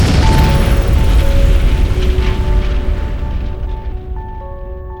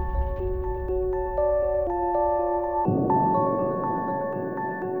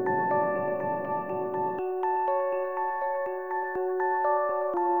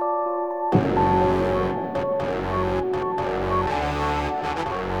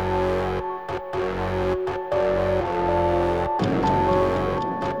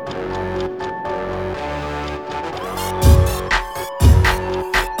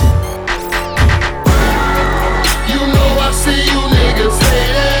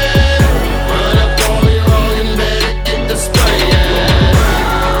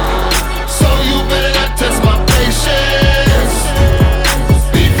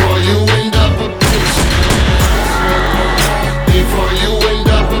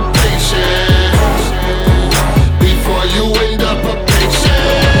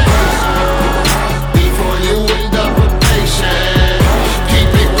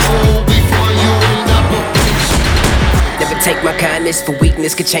kindness for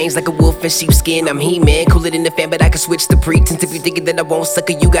weakness could change like a wolf in sheepskin. I'm He-Man, cooler than the fan, but I can switch the pretense. If you thinking that I won't,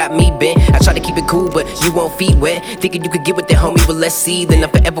 sucker, you got me bent. I try to keep it cool, but you won't feed wet. Thinking you could get with that homie, well let's see. Then I'm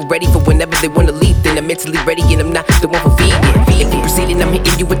forever ready for whenever they wanna leave. Then I'm mentally ready and I'm not the one for feeding. If you proceeding, I'm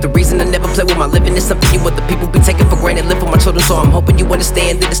hitting you with the reason I never play with my living. It's something you other people be taking for granted. Live for my children, so I'm hoping you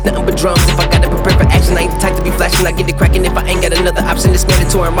understand that it's nothing but drums. If I gotta prepare for action, I ain't the type to be flashing. I get it cracking. If I ain't got another option, it's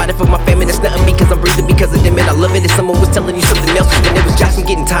mandatory. I'm riding for my family. That's nothing because I'm breathing because of them and I love it. If someone was telling you something else, then it was Josh. I'm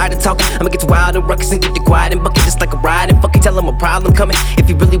getting tired of talking. I'ma get wild and ruckus and get you quiet and bucket just like a ride. And fucking tell him a problem coming. If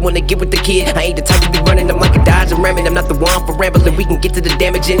you really wanna get with the kid, I ain't the type to be running. I'm like a Dodge and ramming. I'm not the one for rambling. We can get to the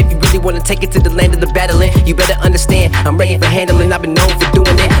damage. And if you really wanna take it to the land of the battling, you better understand I'm ready for handling. I've been known for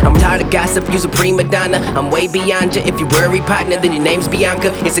doing it. I'm tired of gossip. You's a prima donna. I'm way beyond you. If you worry, partner, then your name's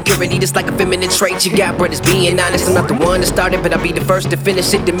Bianca. Insecurity, just like a feminine trait you got, brothers being honest. I'm not the one to start it, but I'll be the first to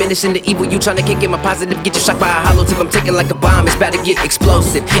finish it. Diminishing the evil you tryna kick in my positive. Get you shot by a hollow tip. I'm taking like a bomb. It's about to get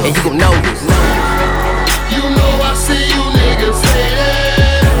explosive, and you gon' know this. You know I see you niggas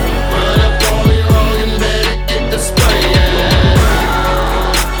hating. Run up on me wrong and better get the spraying.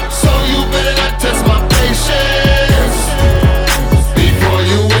 So you better not test my patience before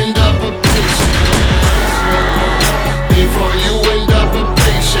you end up a patient. Before you end up a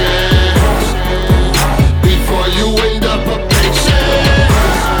patient. Before you end up a patient.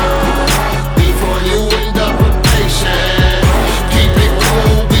 Before you end up a patient. Keep it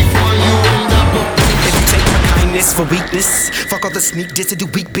cool before you end up a patient. For weakness, fuck all the sneak diss and do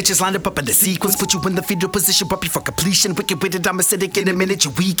weak bitches line up in the sequence. Put you in the fetal position, puppy for completion. Wicked witted, I'm acidic in a minute,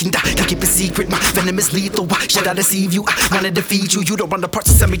 you weakened. You keep it secret, my venom is lethal. Should I deceive you? I wanna defeat you. You don't want the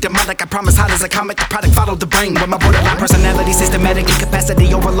parts to send me demonic. I promise, hot as a comic, the product follow the brain. When my borderline personality, systematically,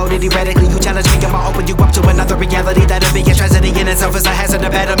 capacity overloaded erratically. You challenge me, I'ma open you up to another reality. That'll be a tragedy in itself as a hazard. A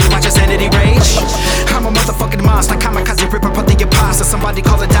battle me, watch your sanity rage. I'm a motherfucking monster, Kamikazi, rip apart the imposter. Somebody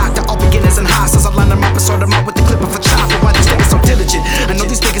call a doctor, all beginners and hostas. I line them up and sort them out with the clip of a chopper. Why these niggas so diligent? I know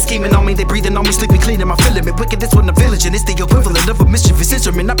these niggas scheming on me, they breathing on me, sleeping clean in my filament. Wicked, this when I'm village, and it's the equivalent of a mischievous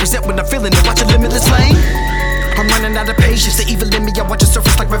instrument. I present when I'm feeling it, watch a limitless flame. I'm running out of patience, the evil in me, I watch it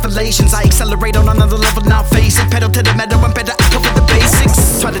surface like revelations. I accelerate on another level, now face it. Pedal to the metal, I'm better, I cover the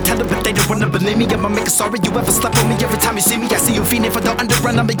basics. Try to tell them, but they don't wanna believe me. I'ma make a sorry you ever slept on me. Every time you see me, I see you fiending for the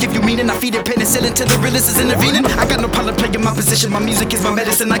underrun. I'ma give you meaning, I feed it penicillin till the realist is intervening. I got no problem playing my position, my music is my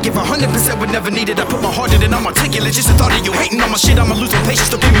medicine. I give 100% whenever needed. I put my heart in it, I'm articulate. Just the thought of you hating on my shit, I'ma lose my patience,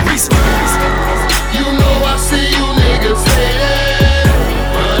 don't give me reason. You know I see you niggas hating.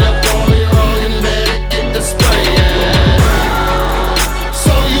 Run up on me wrong and better get the spraying.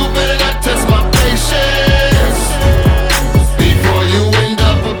 So you better not test my patience before you end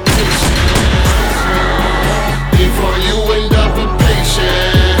up a patient. Before you end up a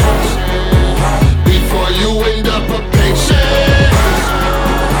patient. Before you end up a patient.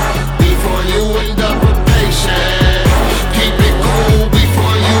 Before you end up a patient. Keep it cool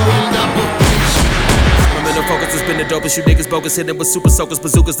before you end up a patient. My mental focus has been the dopest. You niggas bogus, hitting with super soakers,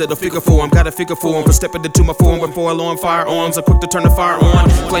 bazookas that'll figure for 'em. Got a figure for 'em for stepping into my form with 4 alarm firearms. I'm quick to turn the fire on.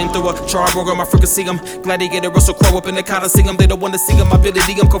 Flamethrower, charburger, my fricassee 'em. Gladiator, Russell Crowe up in the Coliseum. They don't wanna see 'em. My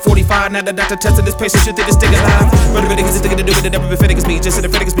ability, I'm code 45. Now the doctor testing this patient, shit that is stick alive. But the niggas is thinking to do it, it never been fitting as me. Just in the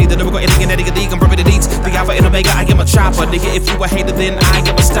fitting as me, the lyrical ending and editing league. I'm rubbing the deeds. The alpha and omega, I am a chopper. Nigga, if you a hater, then I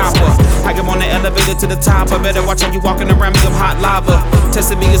am a stopper. I am on the elevator to the top. I better watch how you walking around me, I'm hot lava.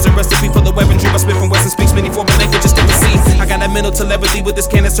 Testing me is a recipe for the weaponry. My spit from Western speaks many formal languages to receive. I got that mental telepathy with this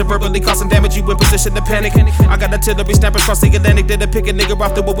cannon, verbally causing damage. You in position to panic. I got artillery snappers across the Atlantic. That'll pick a nigga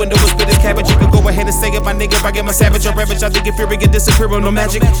off through a window and spit his cabbage. You can go ahead and say it, my nigga. I get my savage or ravage. I think if fury and disappear with no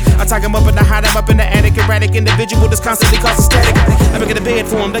magic. I tie him up and I hide him up in the attic. Erratic individual that's constantly causing static. I make it a bed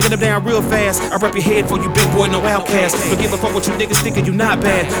for him, lay him down real fast. I rep your head for you, big boy, no outcast. Don't give a fuck what you niggas thinking, you not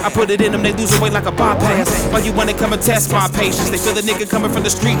bad. I put it in them, they lose weight like a bypass. Why you wanna come and test my patience? They feel the nigga coming from the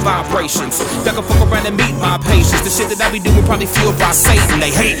street vibrations. Y'all can fuck around and meet my patience. The shit that I be doing probably fueled by Satan. They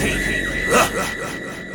hate.